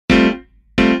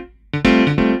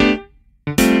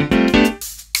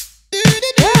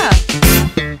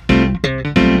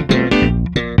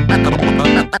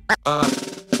Down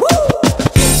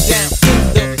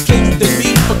in the place to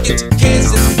be. Forget your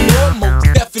cares and more, most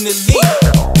definitely.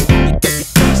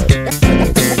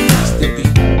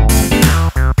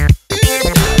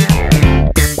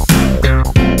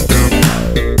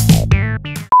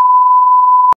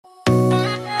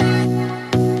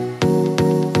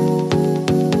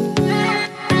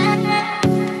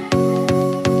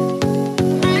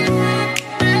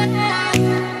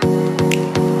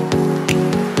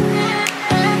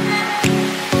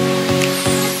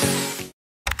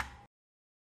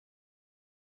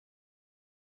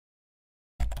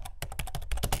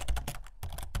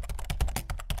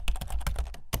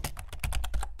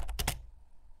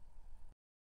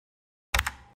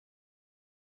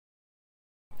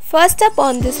 First up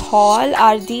on this haul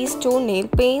are these two nail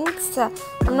paints.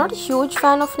 I'm not a huge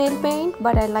fan of nail paint,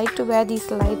 but I like to wear these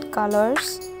light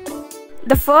colors.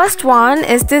 The first one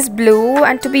is this blue,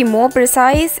 and to be more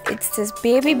precise, it's this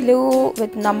baby blue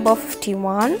with number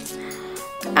 51.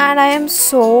 And I am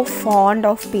so fond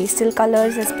of pastel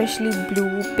colors, especially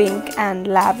blue, pink and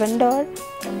lavender.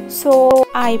 So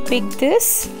I picked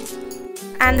this.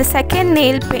 And the second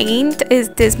nail paint is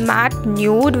this matte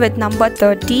nude with number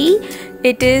 30.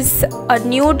 It is a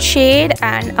nude shade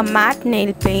and a matte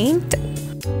nail paint.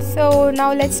 So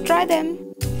now let's try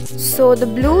them. So the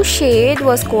blue shade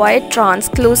was quite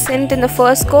translucent in the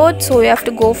first coat, so you have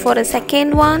to go for a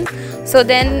second one. So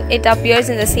then it appears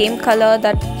in the same color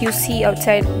that you see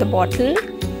outside the bottle.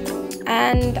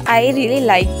 And I really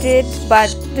liked it, but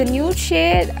the nude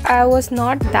shade, I was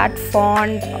not that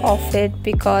fond of it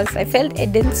because I felt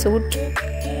it didn't suit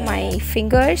my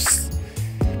fingers.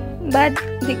 But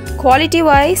the quality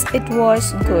wise, it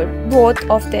was good. Both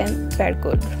of them were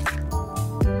good.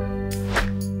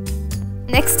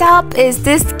 Next up is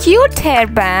this cute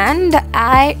hairband.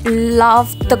 I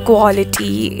love the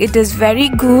quality. It is very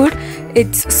good.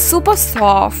 It's super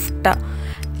soft.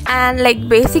 And like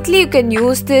basically you can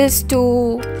use this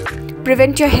to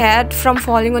prevent your hair from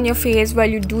falling on your face while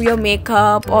you do your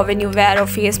makeup or when you wear a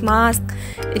face mask.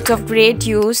 It's of great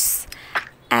use.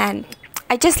 And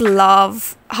I just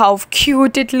love how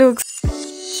cute it looks.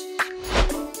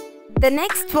 The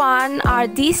next one are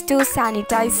these two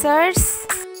sanitizers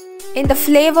in the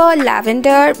flavor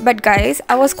lavender, but guys,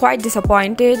 I was quite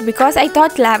disappointed because I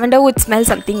thought lavender would smell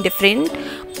something different,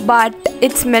 but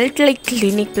it smelled like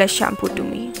Clinic Plus shampoo to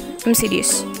me. I'm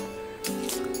serious.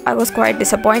 I was quite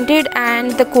disappointed,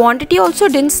 and the quantity also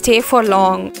didn't stay for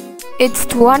long. It's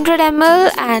 200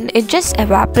 ml and it just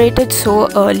evaporated so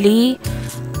early.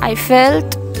 I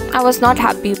felt I was not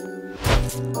happy.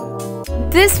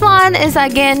 This one is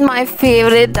again my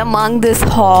favorite among this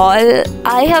haul.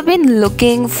 I have been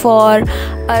looking for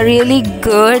a really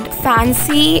good,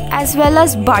 fancy as well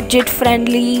as budget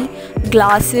friendly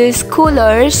glasses,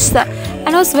 coolers, and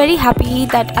I was very happy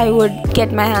that I would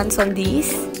get my hands on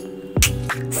these.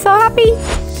 So happy!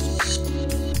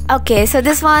 Okay, so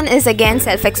this one is again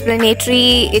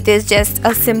self-explanatory. It is just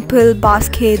a simple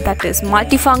basket that is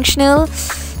multifunctional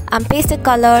and pastel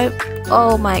color.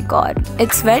 Oh my god,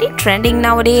 it's very trending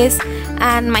nowadays,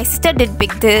 and my sister did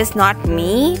pick this, not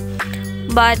me,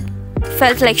 but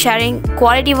felt like sharing.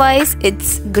 Quality wise,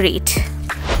 it's great.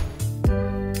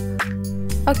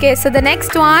 Okay, so the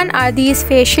next one are these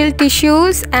facial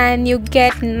tissues, and you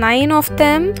get 9 of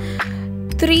them,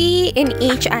 3 in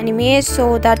each anime,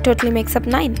 so that totally makes up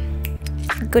 9.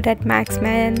 Good at max,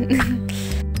 man.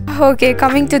 Okay,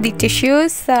 coming to the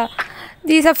tissues.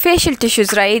 These are facial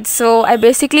tissues, right? So I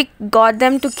basically got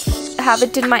them to have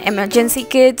it in my emergency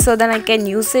kit so then I can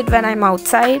use it when I'm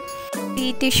outside.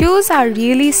 The tissues are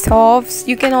really soft.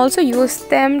 You can also use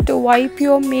them to wipe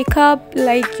your makeup,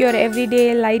 like your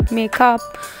everyday light makeup.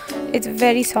 It's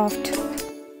very soft.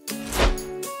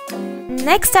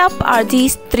 Next up are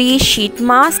these 3 sheet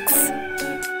masks.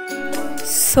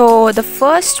 So the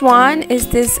first one is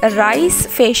this rice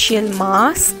facial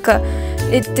mask.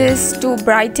 It is to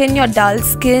brighten your dull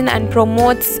skin and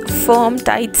promotes firm,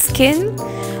 tight skin.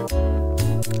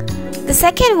 The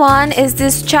second one is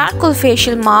this charcoal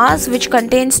facial mask, which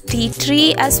contains tea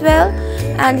tree as well,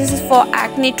 and this is for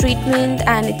acne treatment,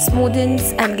 and it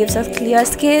smoothens and gives us clear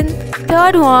skin.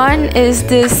 Third one is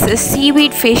this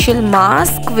seaweed facial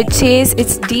mask, which says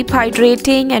it's deep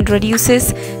hydrating and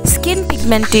reduces skin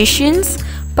pigmentations.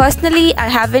 Personally, I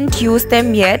haven't used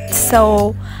them yet,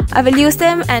 so I will use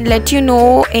them and let you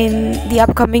know in the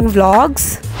upcoming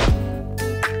vlogs.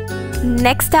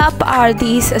 Next up are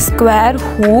these square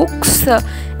hooks.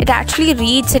 It actually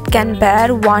reads it can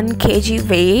bear 1 kg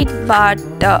weight, but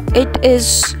it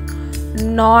is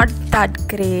not that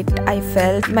great. I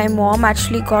felt my mom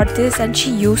actually got this and she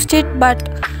used it,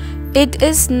 but it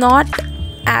is not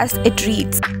as it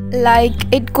reads. Like,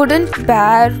 it couldn't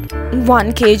bear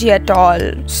 1 kg at all,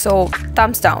 so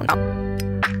thumbs down.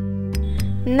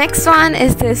 Next one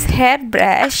is this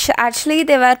hairbrush. Actually,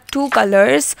 there were 2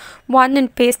 colors, one in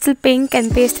pastel pink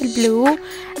and pastel blue,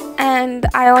 and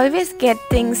I always get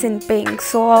things in pink,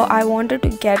 so I wanted to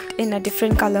get in a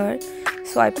different color,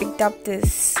 so I picked up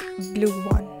this blue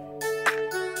one.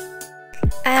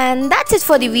 And that's it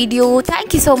for the video.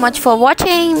 Thank you so much for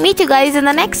watching. Meet you guys in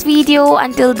the next video.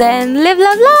 Until then, live,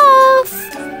 love, love.